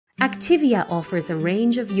Activia offers a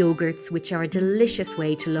range of yogurts which are a delicious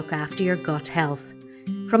way to look after your gut health.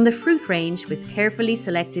 From the fruit range with carefully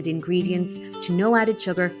selected ingredients to no added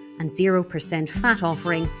sugar and 0% fat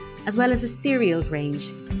offering, as well as a cereals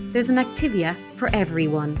range, there's an Activia for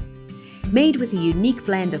everyone. Made with a unique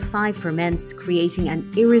blend of 5 ferments, creating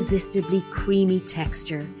an irresistibly creamy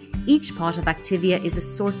texture, each pot of Activia is a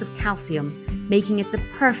source of calcium, making it the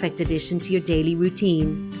perfect addition to your daily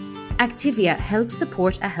routine. Activia helps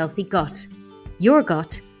support a healthy gut. Your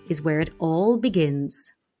gut is where it all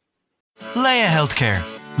begins. Leia Healthcare,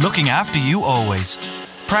 looking after you always.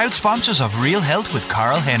 Proud sponsors of Real Health with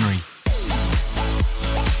Carl Henry.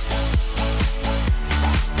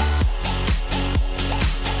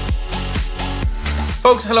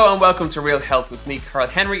 Folks, hello and welcome to Real Health with me, Carl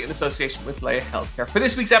Henry, in association with Leia Healthcare. For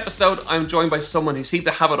this week's episode, I'm joined by someone who seemed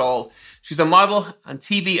to have it all. She's a model and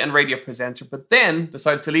TV and radio presenter, but then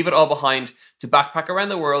decided to leave it all behind to backpack around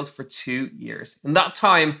the world for 2 years. In that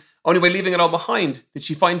time, only by leaving it all behind did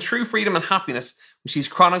she find true freedom and happiness, which she's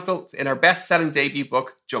chronicled in her best-selling debut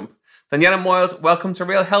book, Jump. Daniela Moyles, welcome to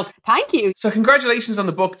Real Health. Thank you. So congratulations on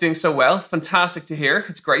the book doing so well. Fantastic to hear.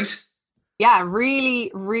 It's great. Yeah, really,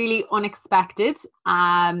 really unexpected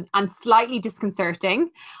and slightly disconcerting.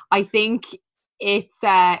 I think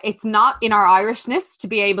it's not in our Irishness to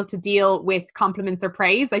be able to deal with compliments or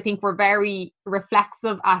praise. I think we're very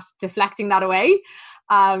reflexive at deflecting that away.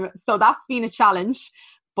 So that's been a challenge.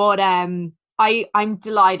 But I'm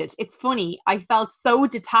delighted. It's funny. I felt so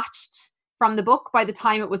detached from the book by the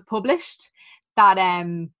time it was published that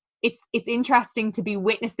it's interesting to be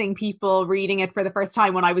witnessing people reading it for the first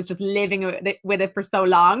time when I was just living with it for so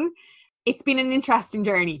long. It's been an interesting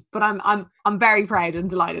journey, but I'm very proud and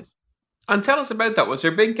delighted. And tell us about that. Was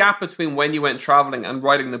there a big gap between when you went traveling and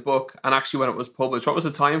writing the book and actually when it was published? What was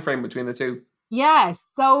the time frame between the two? Yeah,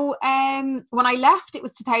 so when I left, it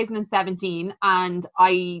was 2017, and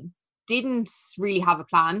I didn't really have a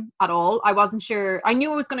plan at all. I wasn't sure. I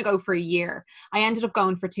knew I was going to go for a year. I ended up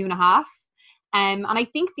going for 2.5. And I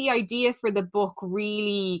think the idea for the book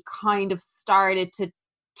really kind of started to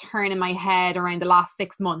turn in my head around the last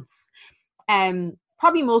 6 months.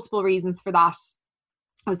 Probably multiple reasons for that.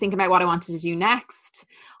 I was thinking about what I wanted to do next.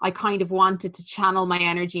 I kind of wanted to channel my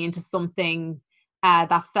energy into something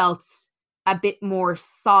that felt a bit more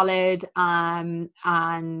solid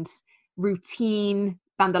and routine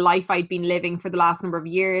than the life I'd been living for the last number of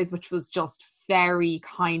years, which was just very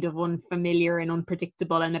kind of unfamiliar and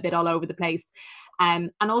unpredictable and a bit all over the place.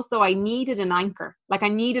 And also I needed an anchor. Like I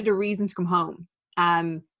needed a reason to come home.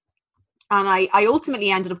 And I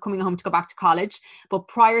ultimately ended up coming home to go back to college. But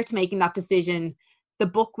prior to making that decision, the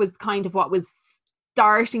book was kind of what was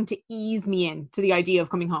starting to ease me into the idea of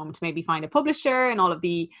coming home to maybe find a publisher and all of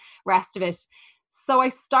the rest of it. So I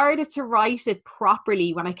started to write it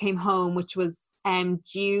properly when I came home, which was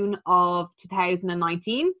June of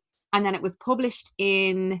 2019. And then it was published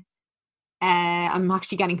in, I'm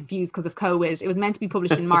actually getting confused because of COVID. It was meant to be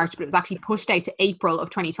published in March, but it was actually pushed out to April of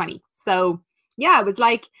 2020. So yeah, it was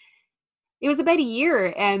about a year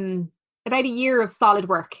of solid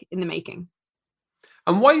work in the making.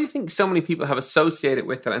 And why do you think so many people have associated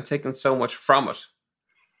with it and taken so much from it?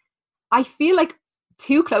 I feel like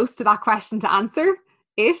too close to that question to answer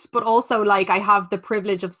it, but also like I have the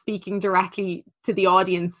privilege of speaking directly to the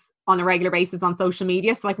audience on a regular basis on social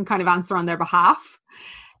media, so I can kind of answer on their behalf.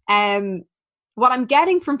 What I'm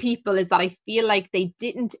getting from people is that I feel like they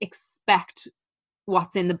didn't expect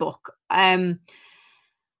what's in the book. I'm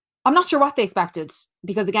not sure what they expected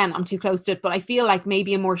because again, I'm too close to it, but I feel like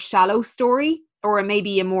maybe a more shallow story or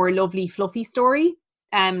maybe a more lovely, fluffy story.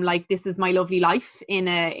 Like this is my lovely life in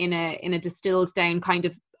a distilled down kind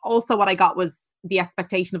of. Also, what I got was the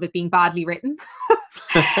expectation of it being badly written,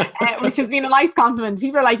 which has been a nice compliment.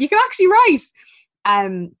 People are like, you can actually write.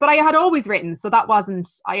 But I had always written, so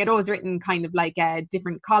I had always written kind of like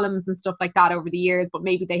different columns and stuff like that over the years, but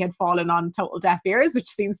maybe they had fallen on total deaf ears, which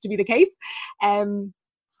seems to be the case.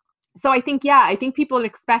 So I think people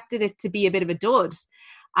expected it to be a bit of a dud,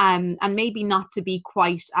 and maybe not to be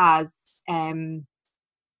quite as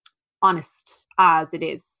honest as it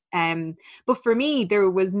is. But for me, there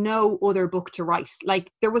was no other book to write.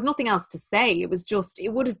 Like there was nothing else to say. It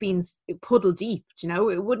would have been puddle deep,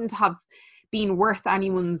 it wouldn't have been worth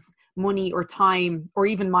anyone's money or time or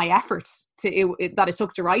even my effort that it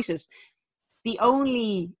took to write it. The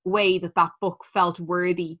only way that book felt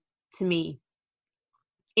worthy to me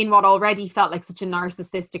in what already felt like such a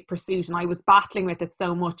narcissistic pursuit, and I was battling with it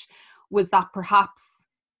so much, was that perhaps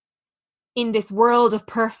in this world of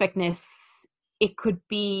perfectness, it could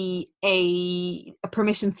be a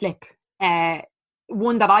permission slip,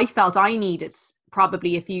 one that I felt I needed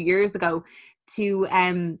probably a few years ago to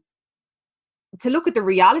look at the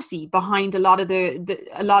reality behind a lot of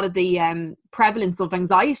the prevalence of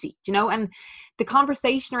anxiety, you know, and the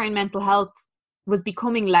conversation around mental health was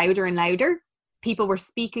becoming louder and louder. People were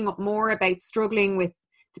speaking up more about struggling with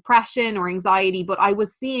depression or anxiety, but I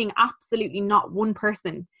was seeing absolutely not one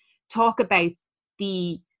person talk about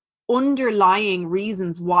the underlying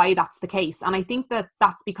reasons why that's the case. And I think that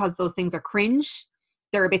that's because those things are cringe.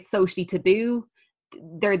 They're a bit socially taboo.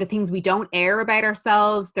 They're the things we don't air about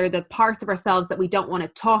ourselves. They're the parts of ourselves that we don't want to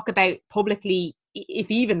talk about publicly, if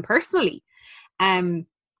even personally. And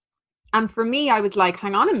for me, I was like,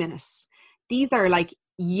 hang on a minute. These are like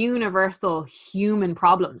universal human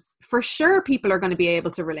problems. For sure, people are going to be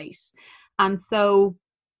able to relate. And so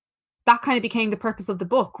that kind of became the purpose of the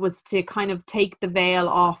book, was to kind of take the veil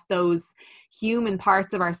off those human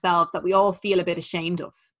parts of ourselves that we all feel a bit ashamed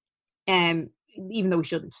of, even though we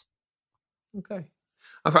shouldn't. Okay.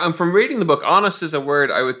 And from reading the book, honest is a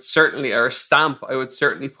word I would certainly, or a stamp I would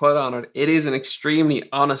certainly put on it. It is an extremely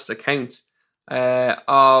honest account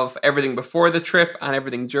of everything before the trip and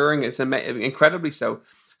everything during. It's incredibly so.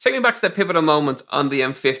 Take me back to that pivotal moment on the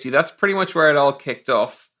M50. That's pretty much where it all kicked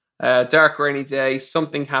off. Dark, rainy day,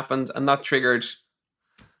 something happened, and that triggered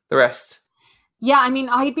the rest. Yeah, I mean,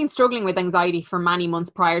 I had been struggling with anxiety for many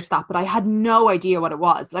months prior to that, but I had no idea what it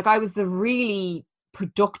was. Like, I was a really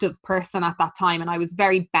productive person at that time, and I was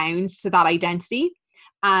very bound to that identity.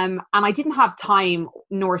 And I didn't have time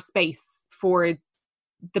nor space for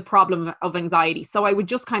the problem of anxiety. So I would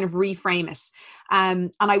just kind of reframe it.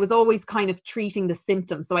 And I was always kind of treating the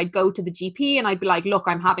symptoms. So I'd go to the GP and I'd be like, look,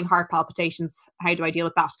 I'm having heart palpitations. How do I deal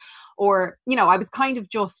with that? Or, you know, I was kind of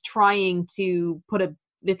just trying to put a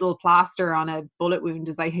little plaster on a bullet wound,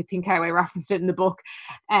 as I think how I referenced it in the book.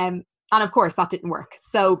 And of course that didn't work.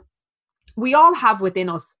 So we all have within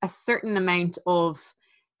us a certain amount of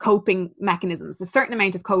coping mechanisms, a certain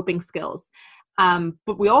amount of coping skills.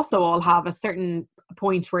 But we also all have a certain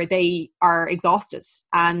point where they are exhausted,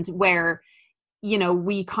 and where, you know,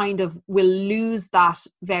 we kind of will lose that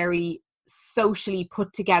very socially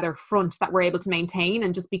put together front that we're able to maintain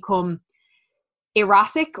and just become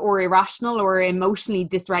erratic or irrational or emotionally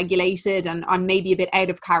dysregulated and maybe a bit out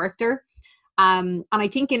of character. And I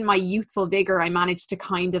think in my youthful vigor, I managed to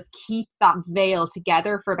kind of keep that veil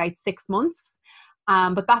together for about 6 months.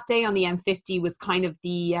 But that day on the M50 was kind of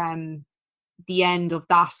the end of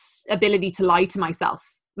that ability to lie to myself,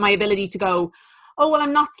 my ability to go, oh, well,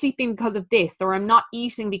 I'm not sleeping because of this, or I'm not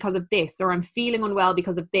eating because of this, or I'm feeling unwell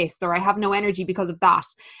because of this, or I have no energy because of that.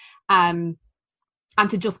 And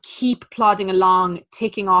to just keep plodding along,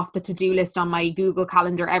 ticking off the to-do list on my Google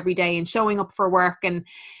Calendar every day and showing up for work and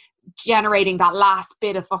generating that last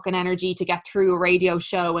bit of fucking energy to get through a radio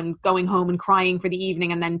show and going home and crying for the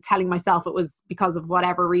evening and then telling myself it was because of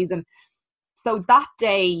whatever reason. So that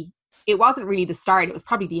day, it wasn't really the start, it was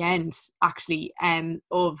probably the end, actually,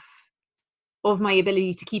 of my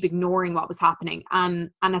ability to keep ignoring what was happening. And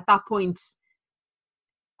at that point,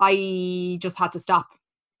 I just had to stop.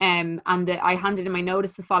 And I handed in my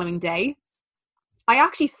notice the following day. I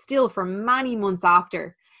actually still, for many months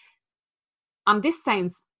after, and this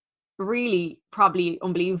sounds really probably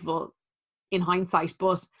unbelievable in hindsight,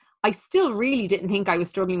 but I still really didn't think I was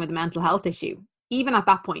struggling with a mental health issue, even at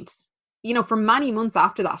that point. You know, for many months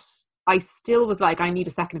after that, I still was like, I need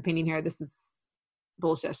a second opinion here. This is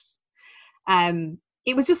bullshit.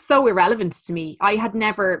 It was just so irrelevant to me. I had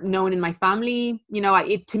never known in my family, you know,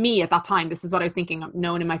 to me at that time, this is what I was thinking,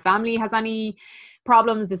 no one in my family has any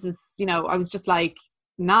problems. This is, you know, I was just like,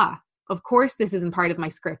 nah, of course this isn't part of my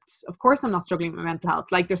script. Of course I'm not struggling with my mental health.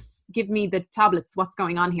 Like, give me the tablets. What's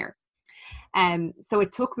going on here? So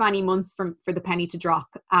it took many months for the penny to drop.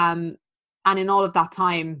 And in all of that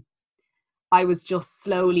time, I was just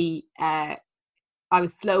slowly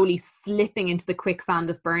slipping into the quicksand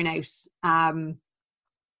of burnout.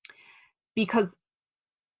 Because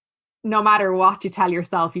no matter what you tell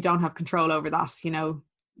yourself, you don't have control over that. You know,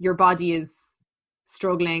 your body is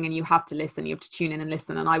struggling and you have to listen, you have to tune in and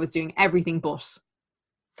listen. And I was doing everything but.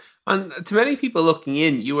 And to many people looking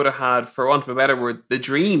in, you would have had, for want of a better word, the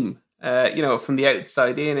dream, you know, from the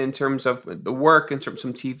outside in terms of the work, in terms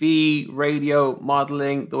of TV, radio,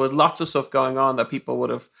 modeling. There was lots of stuff going on that people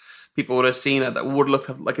would have seen it, that would look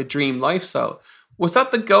like a dream lifestyle. Was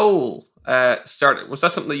that the goal? Was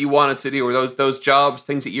that something that you wanted to do, or those jobs,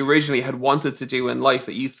 things that you originally had wanted to do in life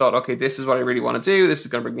that you thought, okay, this is what I really want to do, this is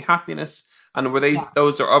going to bring me happiness? And were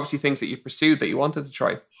those are obviously things that you pursued that you wanted to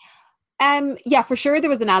try? Yeah, for sure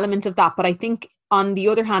there was an element of that, but I think on the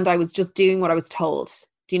other hand, I was just doing what I was told.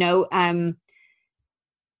 Do you know?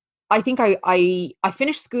 I think I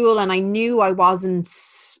finished school and I knew I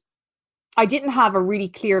didn't have a really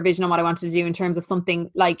clear vision on what I wanted to do in terms of something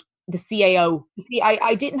like the CAO. See,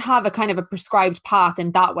 I didn't have a kind of a prescribed path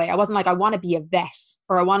in that way. I wasn't like, I want to be a vet,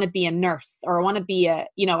 or I want to be a nurse, or I want to be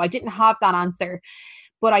I didn't have that answer,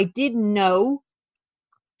 but I did know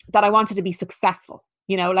that I wanted to be successful,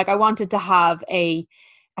 like I wanted to have a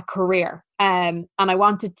career. And I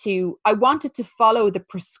wanted to follow the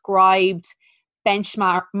prescribed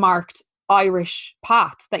benchmarked Irish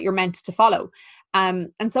path that you're meant to follow. And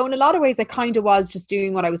so in a lot of ways, I kind of was just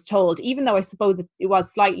doing what I was told, even though I suppose it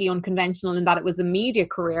was slightly unconventional in that it was a media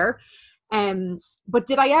career. But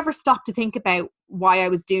did I ever stop to think about why I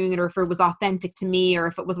was doing it, or if it was authentic to me, or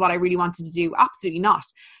if it was what I really wanted to do? Absolutely not.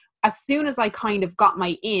 As soon as I kind of got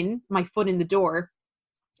my foot in the door,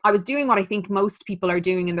 I was doing what I think most people are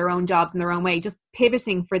doing in their own jobs in their own way, just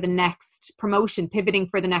pivoting for the next promotion, pivoting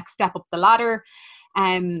for the next step up the ladder.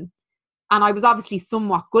 And I was obviously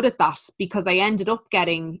somewhat good at that, because I ended up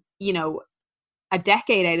getting, a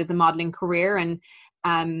decade out of the modelling career, and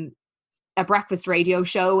a breakfast radio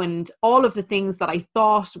show, and all of the things that I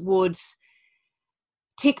thought would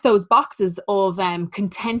tick those boxes of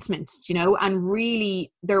contentment, and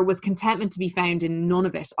really there was contentment to be found in none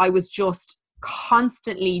of it. I was just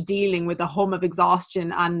constantly dealing with a hum of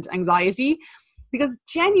exhaustion and anxiety, because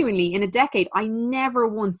genuinely in a decade, I never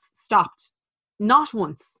once stopped. Not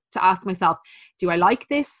once, to ask myself, do I like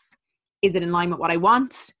this? Is it in line with what I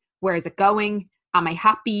want? Where is it going? Am I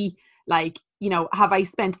happy? Like, have I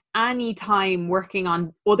spent any time working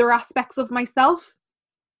on other aspects of myself?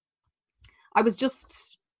 I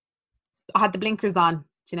had the blinkers on,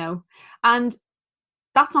 and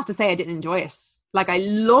that's not to say I didn't enjoy it. Like, I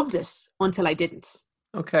loved it until I didn't.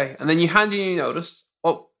 Okay. And then you hand in your notice.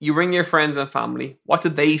 Oh, you ring your friends and family. What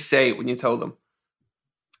did they say when you told them?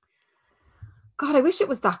 God, I wish it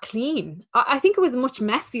was that clean. I think it was much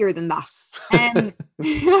messier than that.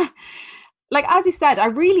 Like, as you said, I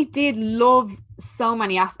really did love so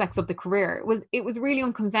many aspects of the career. It was really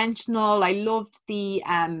unconventional. I loved the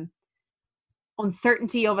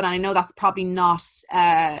uncertainty of it. And I know that's probably not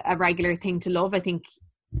a regular thing to love. I think,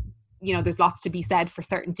 there's lots to be said for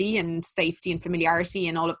certainty and safety and familiarity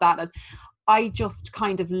and all of that. And I just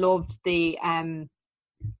kind of loved the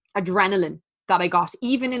adrenaline that I got.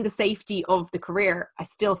 Even in the safety of the career, I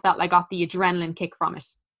still felt I got the adrenaline kick from it.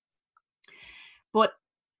 But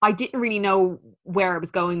I didn't really know where I was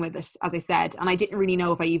going with it, as I said, and I didn't really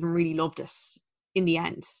know if I even really loved it in the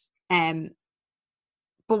end.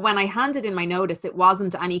 But when I handed in my notice, it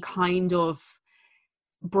wasn't any kind of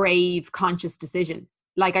brave, conscious decision.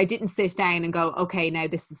 Like, I didn't sit down and go, okay, now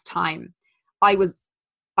this is time. I was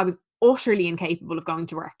utterly incapable of going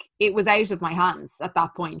to work. It was out of my hands at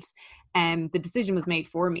that point. The decision was made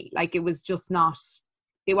for me. Like, it was just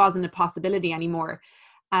it wasn't a possibility anymore.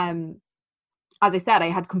 As I said, I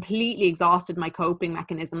had completely exhausted my coping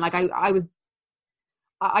mechanism. Like, I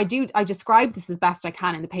describe this as best I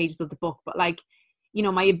can in the pages of the book, but like,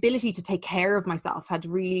 my ability to take care of myself had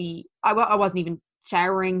really, I wasn't even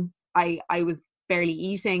showering. I was barely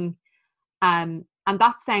eating. And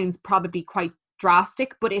that sounds probably quite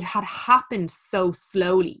drastic, but it had happened so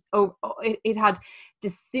slowly. It had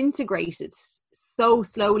disintegrated so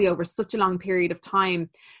slowly over such a long period of time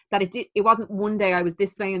that it wasn't one day I was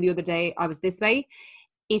this way and the other day I was this way.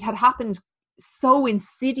 It had happened so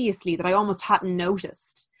insidiously that I almost hadn't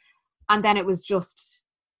noticed. And then it was just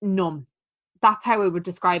numb. That's how I would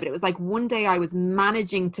describe it. It was like one day I was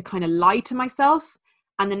managing to kind of lie to myself,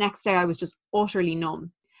 and the next day I was just utterly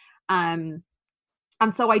numb. And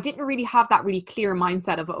so I didn't really have that really clear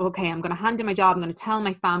mindset of, okay, I'm going to hand in my job, I'm going to tell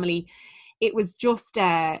my family. It was just,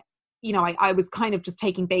 I was kind of just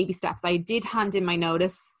taking baby steps. I did hand in my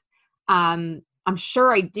notice. I'm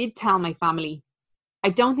sure I did tell my family. I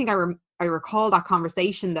don't think I recall that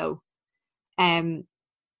conversation though. And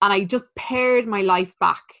I just pared my life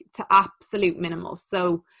back to absolute minimal.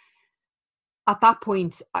 So at that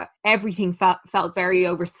point, everything felt very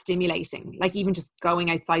overstimulating. Like, even just going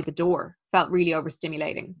outside the door felt really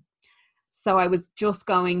overstimulating. So I was just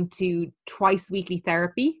going to twice weekly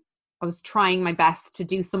therapy. I was trying my best to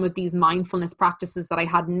do some of these mindfulness practices that I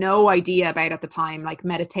had no idea about at the time, like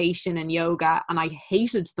meditation and yoga, and I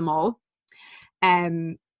hated them all.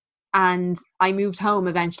 And I moved home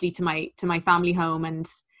eventually to my family home, and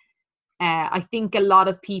I think a lot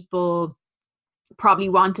of people probably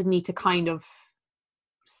wanted me to kind of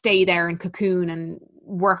stay there and cocoon and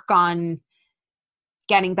work on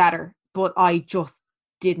getting better, but I just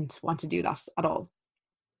didn't want to do that at all.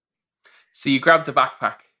 So you grabbed the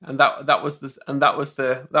backpack, and that was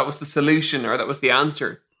the solution, or that was the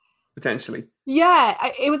answer. potentially. Yeah,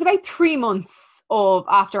 it was about 3 months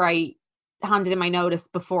after I handed in my notice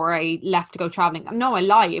before I left to go traveling. No, I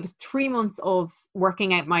lie. It was 3 months of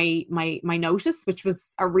working out my notice, which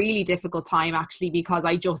was a really difficult time actually, because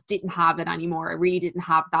I just didn't have it anymore. I really didn't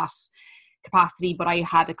have that capacity, but I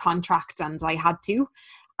had a contract and I had to.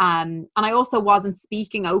 And I also wasn't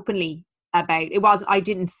speaking openly about it. I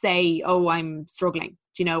didn't say, oh, I'm struggling.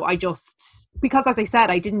 You know, because as I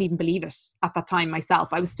said, I didn't even believe it at that time myself.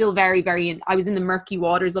 I was still very, I was in the murky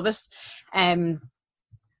waters of it.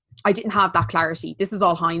 I didn't have that clarity. This is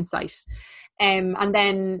all hindsight. And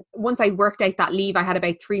then once I worked out that leave, I had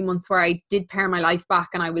about 3 months where I did pare my life back,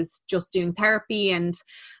 and I was just doing therapy and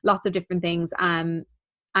lots of different things. And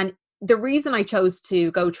the reason I chose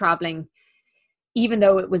to go traveling, even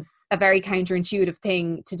though it was a very counterintuitive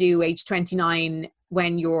thing to do age 29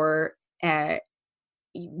 when you're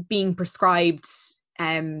being prescribed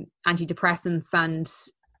antidepressants and,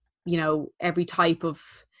 you know, every type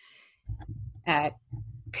of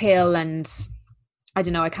pill, and I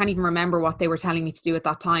don't know, I can't even remember what they were telling me to do at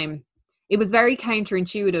that time. It was very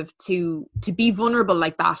counterintuitive to be vulnerable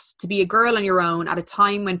like that, to be a girl on your own at a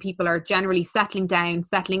time when people are generally settling down,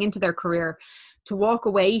 settling into their career, to walk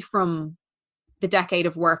away from the decade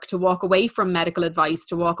of work, to walk away from medical advice,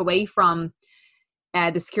 to walk away from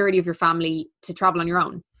the security of your family, to travel on your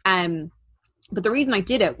own. But the reason I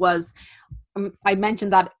did it was, I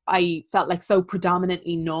mentioned that I felt like so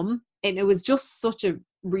predominantly numb, and it was just such a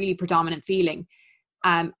really predominant feeling.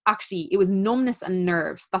 Actually, it was numbness and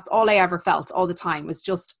nerves. That's all I ever felt all the time, was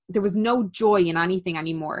just, there was no joy in anything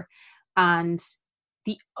anymore. And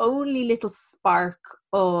the only little spark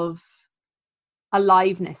of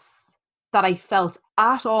aliveness that I felt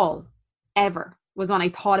at all ever was when I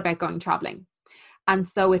thought about going traveling. And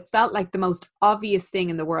so it felt like the most obvious thing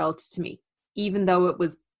in the world to me, even though it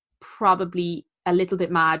was probably a little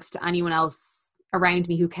bit mad to anyone else around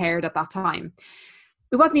me who cared at that time.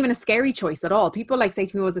 It wasn't even a scary choice at all. People say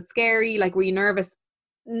to me, was it scary? Like, were you nervous?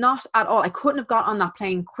 Not at all. I couldn't have got on that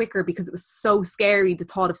plane quicker because it was so scary, the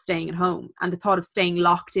thought of staying at home and the thought of staying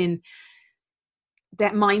locked in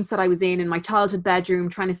that mindset I was in my childhood bedroom,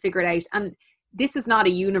 trying to figure it out. And this is not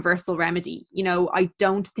a universal remedy. You know, I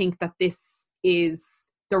don't think that this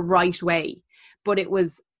is the right way, but it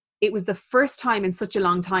was the first time in such a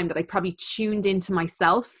long time that I probably tuned into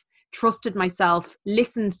myself, trusted myself,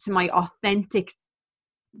 listened to my authentic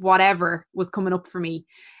whatever was coming up for me.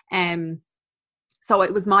 So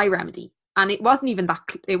it was my remedy. And it wasn't even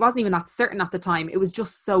that certain at the time. It was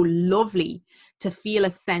just so lovely to feel a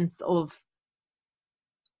sense of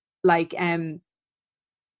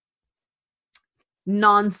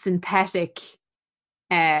non-synthetic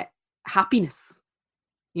happiness,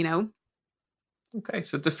 you know? Okay,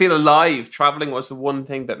 so to feel alive, traveling was the one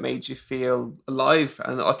thing that made you feel alive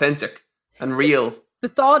and authentic and real. The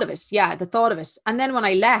thought of it, yeah, the thought of it. And then when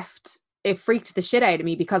I left, it freaked the shit out of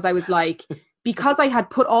me, because I was like, because I had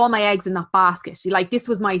put all my eggs in that basket, this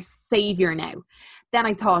was my savior now. Then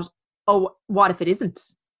I thought, oh, what if it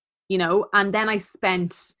isn't? You know? And then I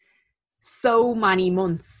spent so many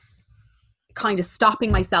months kind of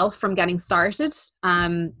stopping myself from getting started,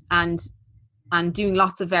 and doing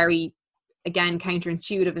lots of very, again,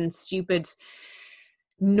 counterintuitive and stupid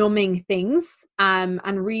numbing things, and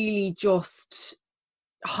really just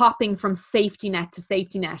hopping from safety net to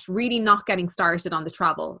safety net, really not getting started on the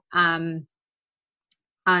travel, and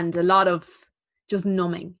a lot of just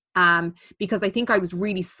numbing, because I think I was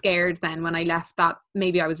really scared then when I left that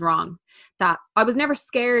maybe I was wrong, that I was never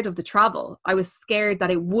scared of the travel. I was scared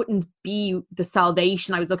that it wouldn't be the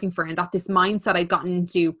salvation I was looking for, and that this mindset I'd gotten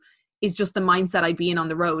into is just the mindset I'd be in on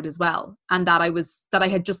the road as well, and that I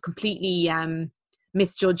had just completely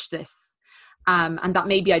misjudged this, and that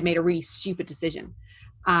maybe I'd made a really stupid decision.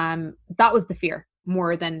 That was the fear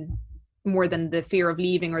more than the fear of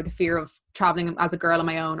leaving or the fear of traveling as a girl on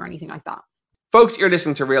my own or anything like that. Folks, you're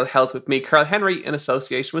listening to Real Health with me, Carl Henry, in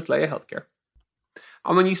association with Leia Healthcare.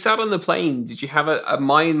 And when you sat on the plane, did you have a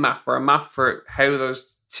mind map or a map for how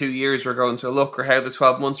those 2 years were going to look, or how the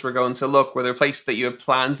 12 months were going to look? Were there places that you had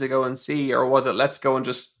planned to go and see, or was it let's go and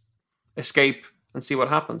just escape and see what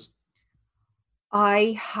happens?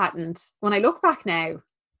 I hadn't. When I look back now,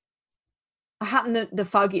 I hadn't the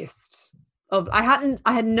foggiest of. I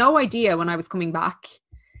had no idea when I was coming back.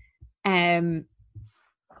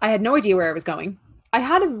 I had no idea where I was going. I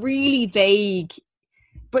had a really vague,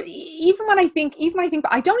 but even when I think,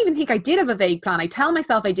 I don't even think I did have a vague plan. I tell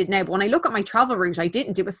myself I did now, but when I look at my travel route, I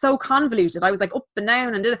didn't. It was so convoluted. I was like up and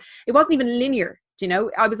down, and it wasn't even linear. Do you know?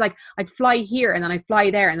 I was like, I'd fly here, and then I'd fly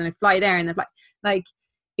there, and then I'd fly there, and then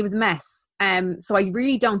it was a mess. So I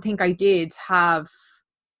really don't think I did have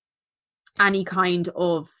any kind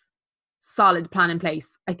of solid plan in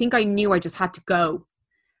place. I think I knew I just had to go.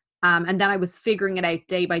 And then I was figuring it out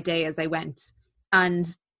day by day as I went.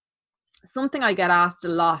 And something I get asked a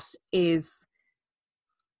lot is,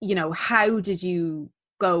 you know, how did you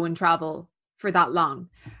go and travel for that long?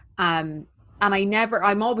 And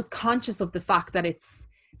I'm always conscious of the fact that it's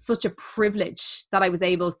such a privilege that I was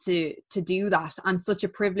able to do that, and such a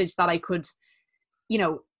privilege that I could, you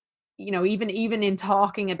know, even in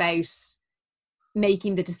talking about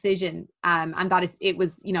making the decision, and that it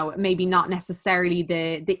was, you know, maybe not necessarily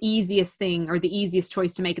the easiest thing or the easiest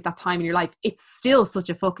choice to make at that time in your life, it's still such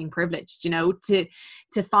a fucking privilege, you know, to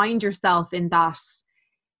find yourself in that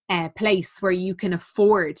place where you can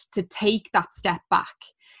afford to take that step back.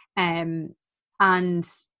 And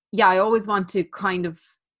yeah, I always want to kind of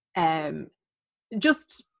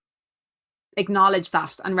just acknowledge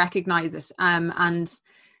that and recognize it. And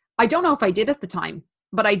I don't know if I did at the time,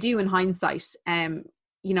 but I do in hindsight. You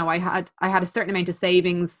know, I had a certain amount of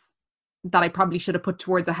savings that I probably should have put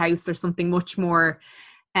towards a house or something much more,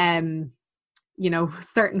 you know,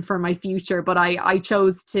 certain for my future. But I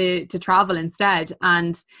chose to travel instead.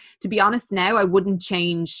 And to be honest, now I wouldn't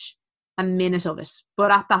change a minute of it.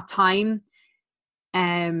 But at that time,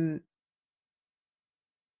 I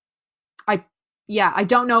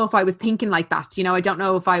don't know if I was thinking like that. You know, I don't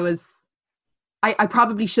know if I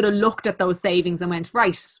probably should have looked at those savings and went,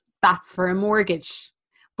 right, that's for a mortgage.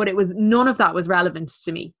 But none of that was relevant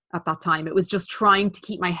to me at that time. It was just trying to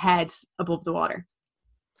keep my head above the water.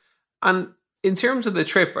 And in terms of the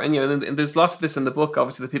trip, and you know, and there's lots of this in the book,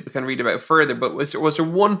 obviously, that people can read about further, but was there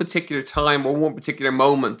one particular time or one particular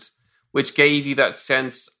moment which gave you that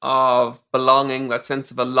sense of belonging, that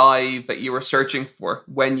sense of alive that you were searching for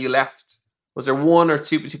when you left? Was there one or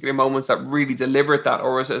two particular moments that really delivered that,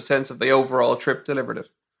 or was it a sense of the overall trip delivered it?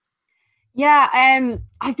 Yeah,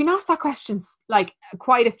 I've been asked that question like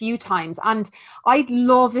quite a few times, and I'd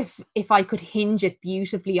love if I could hinge it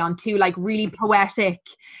beautifully on two like really poetic,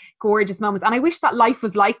 gorgeous moments. And I wish that life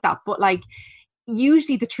was like that, but like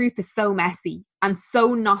usually the truth is so messy and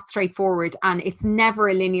so not straightforward, and it's never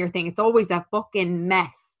a linear thing. It's always a fucking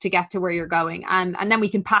mess to get to where you're going, and then we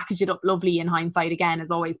can package it up lovely in hindsight again,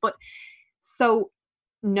 as always. But so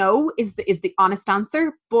no is the honest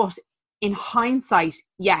answer, but in hindsight,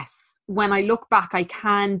 yes. When I look back, I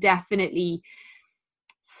can definitely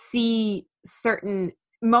see certain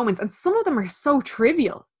moments, and some of them are so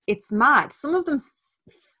trivial. It's mad. Some of them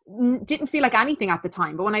didn't feel like anything at the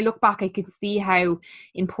time, but when I look back, I can see how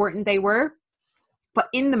important they were. But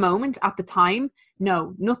in the moment, at the time,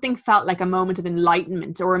 no, nothing felt like a moment of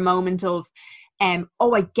enlightenment or a moment of,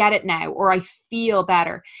 oh, I get it now, or I feel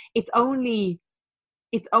better. It's only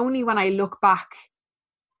when I look back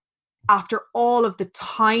after all of the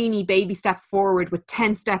tiny baby steps forward with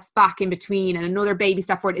 10 steps back in between and another baby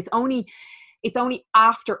step forward, it's only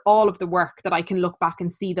after all of the work that I can look back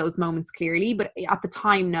and see those moments clearly. But at the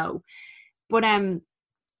time, no. But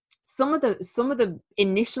some of the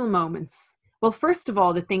initial moments, well, first of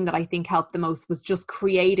all, the thing that I think helped the most was just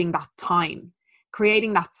creating that time,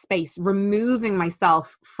 creating that space, removing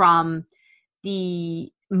myself from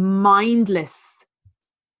the mindless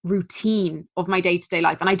routine of my day-to-day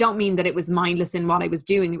life. And I don't mean that it was mindless in what I was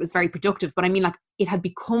doing. It was very productive, but I mean like it had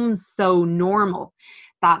become so normal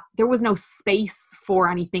that there was no space for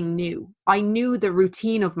anything new. I knew the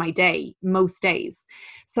routine of my day most days.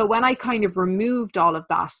 So when I kind of removed all of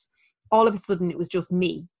that, all of a sudden it was just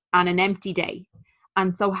me and an empty day.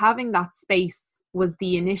 And so having that space was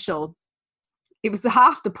it was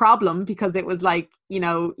half the problem, because it was like, you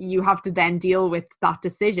know, you have to then deal with that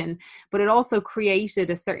decision, but it also created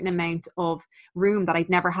a certain amount of room that I'd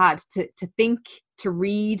never had to think, to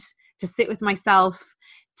read, to sit with myself,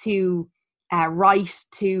 to write,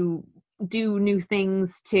 to do new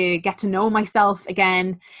things, to get to know myself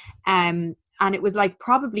again. And it was like,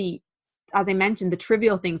 probably, as I mentioned, the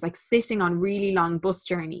trivial things like sitting on really long bus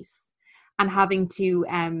journeys and having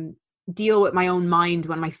to deal with my own mind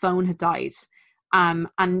when my phone had died.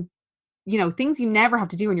 And you know, things you never have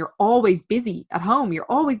to do, and you're always busy at home. You're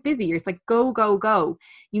always busy. It's like go, go, go.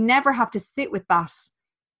 You never have to sit with that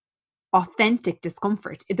authentic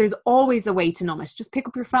discomfort. There's always a way to numb it. Just pick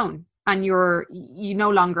up your phone and you no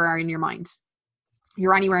longer are in your mind.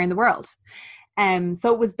 You're anywhere in the world.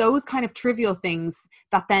 So it was those kind of trivial things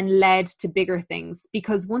that then led to bigger things,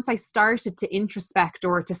 because once I started to introspect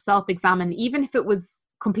or to self-examine, even if it was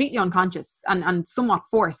completely unconscious and somewhat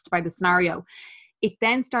forced by the scenario, it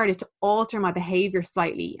then started to alter my behavior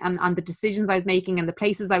slightly, and the decisions I was making and the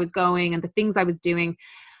places I was going and the things I was doing,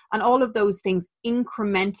 and all of those things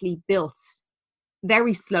incrementally built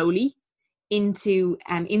very slowly into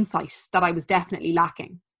insight that I was definitely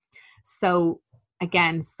lacking. So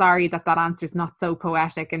again, sorry that answer is not so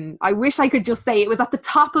poetic, and I wish I could just say it was at the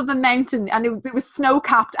top of a mountain and it was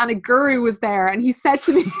snow-capped and a guru was there and he said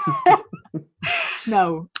to me,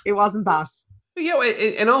 no, it wasn't that. Yeah,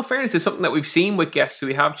 in all fairness, it's something that we've seen with guests who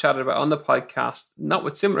we have chatted about on the podcast, not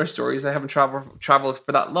with similar stories. They haven't traveled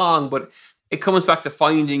for that long, but it comes back to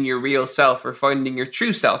finding your real self or finding your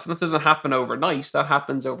true self. And that doesn't happen overnight. That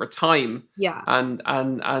happens over time. Yeah. And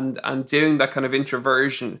doing that kind of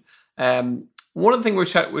introversion. One of the things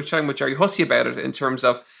we're chatting with Jerry Hussey about it in terms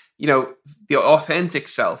of, you know, the authentic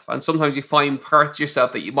self. And sometimes you find parts of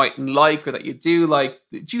yourself that you mightn't like or that you do like.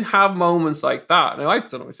 Do you have moments like that? Now, I've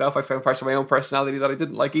done it myself. I found parts of my own personality that I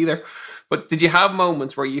didn't like either. But did you have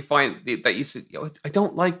moments where you find that you said, I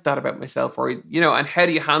don't like that about myself? Or, you know, and how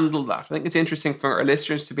do you handle that? I think it's interesting for our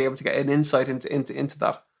listeners to be able to get an insight into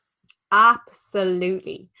that.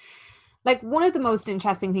 Absolutely. Like, one of the most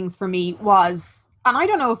interesting things for me was, and I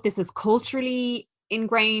don't know if this is culturally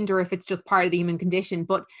ingrained or if it's just part of the human condition,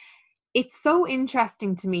 but it's so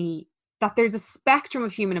interesting to me that there's a spectrum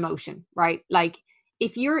of human emotion, right? Like,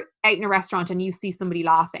 if you're out in a restaurant and you see somebody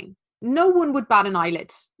laughing, no one would bat an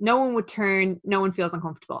eyelid. No one would turn. No one feels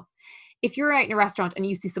uncomfortable. If you're out in a restaurant and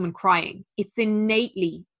you see someone crying, it's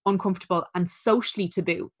innately uncomfortable and socially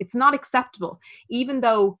taboo. It's not acceptable, even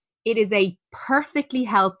though it is a perfectly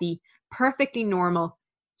healthy, perfectly normal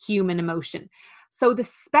human emotion. So the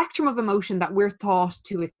spectrum of emotion that we're taught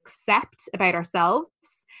to accept about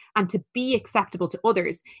ourselves and to be acceptable to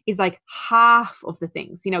others is like half of the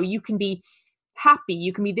things. You know, you can be happy,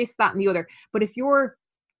 you can be this, that, and the other. But if you're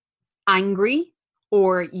angry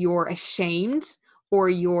or you're ashamed or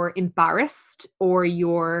you're embarrassed or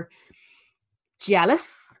you're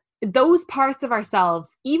jealous, those parts of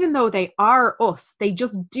ourselves, even though they are us, they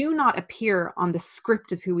just do not appear on the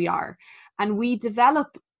script of who we are. And we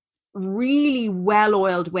develop really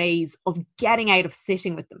well-oiled ways of getting out of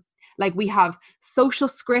sitting with them. Like, we have social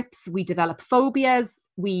scripts, we develop phobias,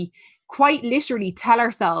 we quite literally tell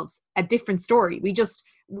ourselves a different story.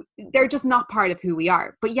 They're just not part of who we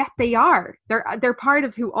are, but yet they are. They're part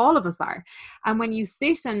of who all of us are. And when you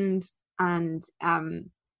sit and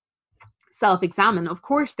self-examine, of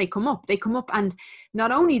course they come up. They come up, and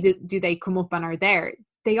not only do they come up and are there,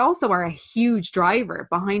 they also are a huge driver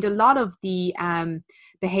behind a lot of the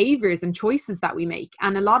behaviors and choices that we make,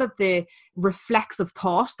 and a lot of the reflexive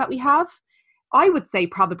thought that we have. I would say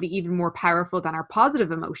probably even more powerful than our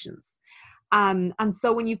positive emotions. And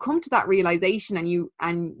so when you come to that realization and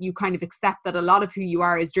you kind of accept that a lot of who you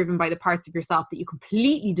are is driven by the parts of yourself that you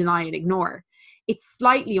completely deny and ignore, it's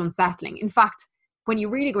slightly unsettling. In fact, when you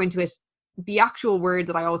really go into it, the actual word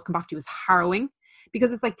that I always come back to is harrowing,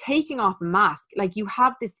 because it's like taking off a mask. Like, you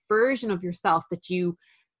have this version of yourself that you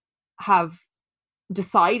have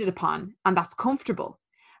decided upon and that's comfortable.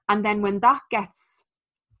 And then when that gets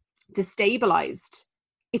destabilized,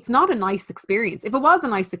 it's not a nice experience. If it was a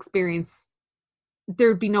nice experience,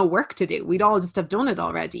 there'd be no work to do. We'd all just have done it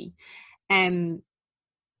already.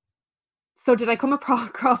 So did I come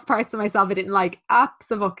across parts of myself I didn't like?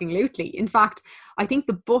 Absolutely. In fact, I think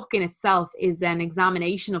the book in itself is an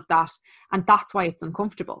examination of that, and that's why it's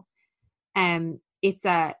uncomfortable. It's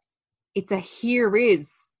a here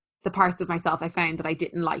is the parts of myself I found that I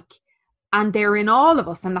didn't like, and they're in all of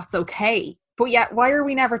us, and that's okay. But yet, why are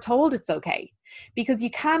we never told it's okay? Because you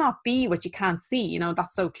cannot be what you can't see. You know,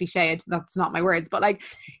 that's so cliched. That's not my words, but like,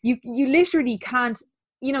 you literally can't.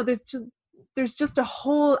 You know, there's just a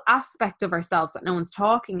whole aspect of ourselves that no one's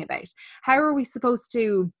talking about. How are we supposed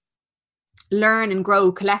to learn and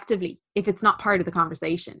grow collectively if it's not part of the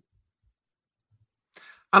conversation?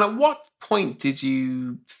 And at what point did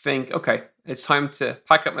you think, okay, it's time to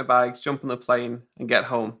pack up my bags, jump on the plane, and get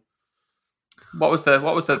home? What was the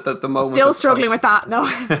moment? Still struggling with that. No.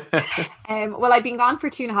 Well, I'd been gone for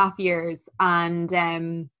 2.5 years, and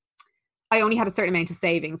I only had a certain amount of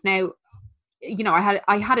savings. Now, you know,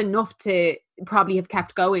 I had enough to probably have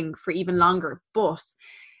kept going for even longer. But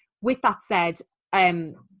with that said,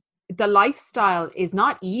 the lifestyle is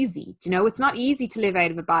not easy. You know, it's not easy to live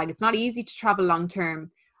out of a bag. It's not easy to travel long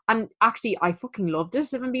term. And actually, I fucking loved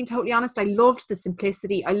it, if I'm being totally honest. I loved the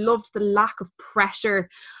simplicity. I loved the lack of pressure.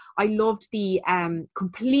 I loved the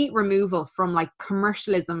complete removal from like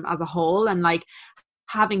commercialism as a whole, and like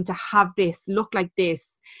having to have this look like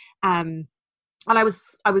this. And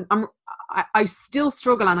I still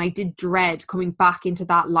struggle, and I did dread coming back into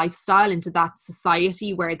that lifestyle, into that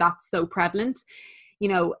society where that's so prevalent. You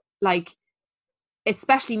know, like,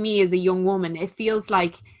 especially me as a young woman, it feels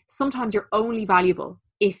like sometimes you're only valuable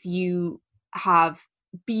if you have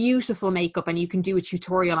beautiful makeup and you can do a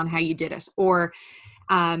tutorial on how you did it, or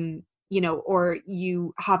or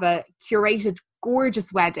you have a curated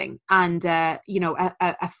gorgeous wedding and a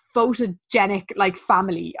photogenic like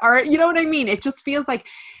family, or you know what I mean? It just feels like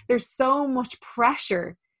there's so much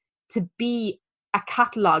pressure to be a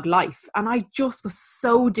catalogue life, and I just was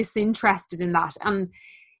so disinterested in that, and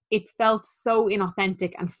it felt so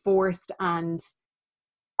inauthentic and forced, and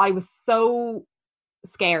I was so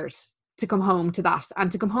scared to come home to that,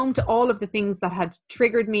 and to come home to all of the things that had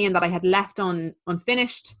triggered me and that I had left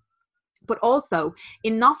unfinished. But also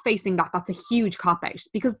in not facing that, that's a huge cop-out,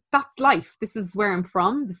 because that's life. This is where I'm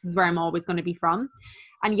from. This is where I'm always going to be from.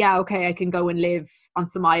 And yeah, okay, I can go and live on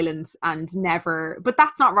some island and never, but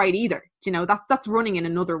that's not right either. You know, that's running in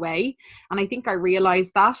another way. And I think I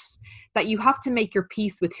realized that you have to make your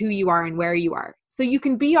peace with who you are and where you are. So you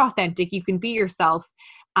can be authentic, you can be yourself,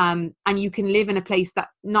 and you can live in a place that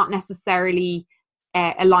not necessarily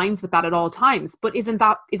aligns with that at all times. But isn't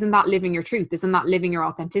that living your truth? Isn't that living your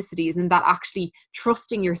authenticity? Isn't that actually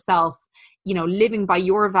trusting yourself, you know, living by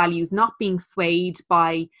your values, not being swayed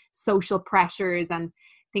by social pressures and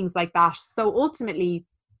things like that? So ultimately,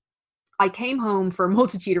 I came home for a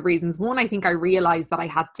multitude of reasons. One, I think I realized that I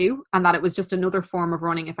had to, and that it was just another form of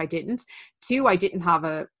running if I didn't. Two, I didn't have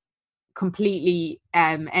a completely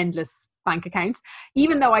endless bank account,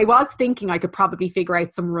 even though I was thinking I could probably figure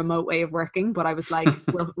out some remote way of working, but I was like,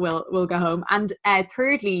 we'll go home. And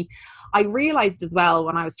thirdly, I realized as well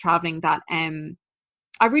when I was traveling that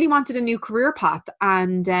I really wanted a new career path,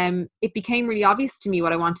 and it became really obvious to me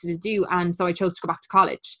what I wanted to do, and so I chose to go back to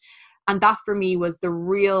college. And that for me was the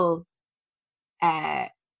real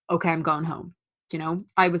okay, I'm going home. You know,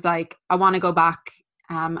 I was like, I want to go back.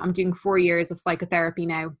 I'm doing 4 years of psychotherapy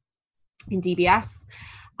now in DBS.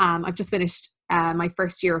 I've just finished my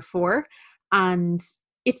first year of 4, and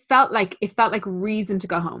it felt like reason to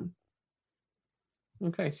go home.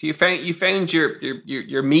 Okay, so you found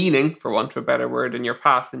your meaning, for want of a better word, in your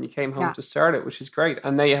path, and you came home to start it, which is great.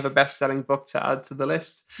 And now you have a best-selling book to add to the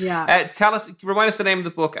list. Yeah. Remind us the name of the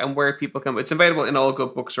book and where people can. It's available in all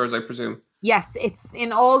good bookstores, I presume. Yes, it's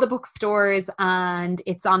in all the bookstores, and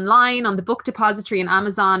it's online on the Book Depository and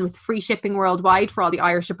Amazon with free shipping worldwide for all the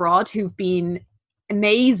Irish abroad who've been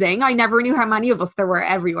amazing. I never knew how many of us there were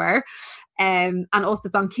everywhere. And also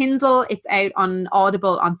it's on Kindle. It's out on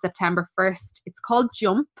Audible on September 1st. It's called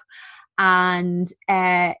Jump, and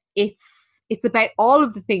it's about all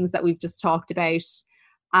of the things that we've just talked about,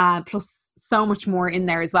 plus so much more in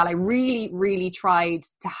there as well. I really, really tried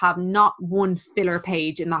to have not one filler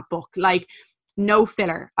page in that book, like no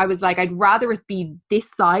filler. I was like, I'd rather it be this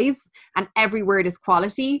size and every word is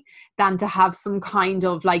quality than to have some kind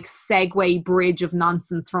of like segue bridge of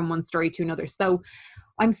nonsense from one story to another. So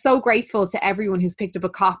I'm so grateful to everyone who's picked up a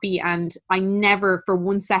copy, and I never for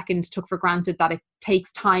 1 second took for granted that it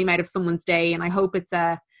takes time out of someone's day. And I hope it's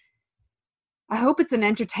an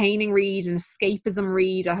entertaining read, an escapism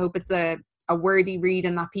read. I hope it's a worthy read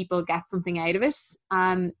and that people get something out of it.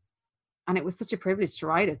 And it was such a privilege to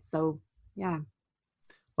write it. So yeah.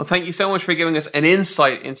 Well, thank you so much for giving us an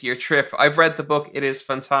insight into your trip. I've read the book. It is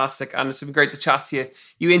fantastic, and it's been great to chat to you.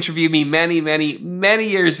 You interviewed me many, many, many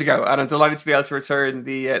years ago, and I'm delighted to be able to return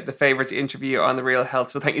the favour to interview on The Real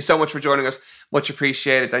Health. So thank you so much for joining us. Much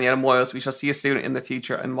appreciated. Daniela Moyles, we shall see you soon in the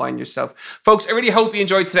future, and mind yourself. Folks, I really hope you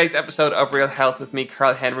enjoyed today's episode of Real Health with me,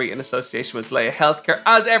 Karl Henry, in association with Laya Healthcare.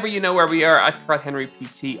 As ever, you know where we are, at Karl Henry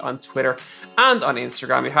PT on Twitter and on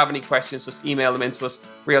Instagram. If you have any questions, just email them into us,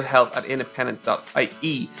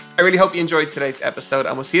 realhealth@independent.ie. I really hope you enjoyed today's episode,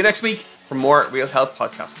 and we'll see you next week for more Real Health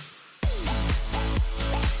podcasts.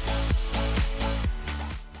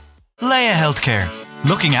 Laya Healthcare,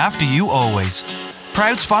 looking after you always.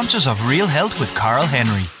 Proud sponsors of Real Health with Karl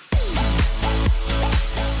Henry.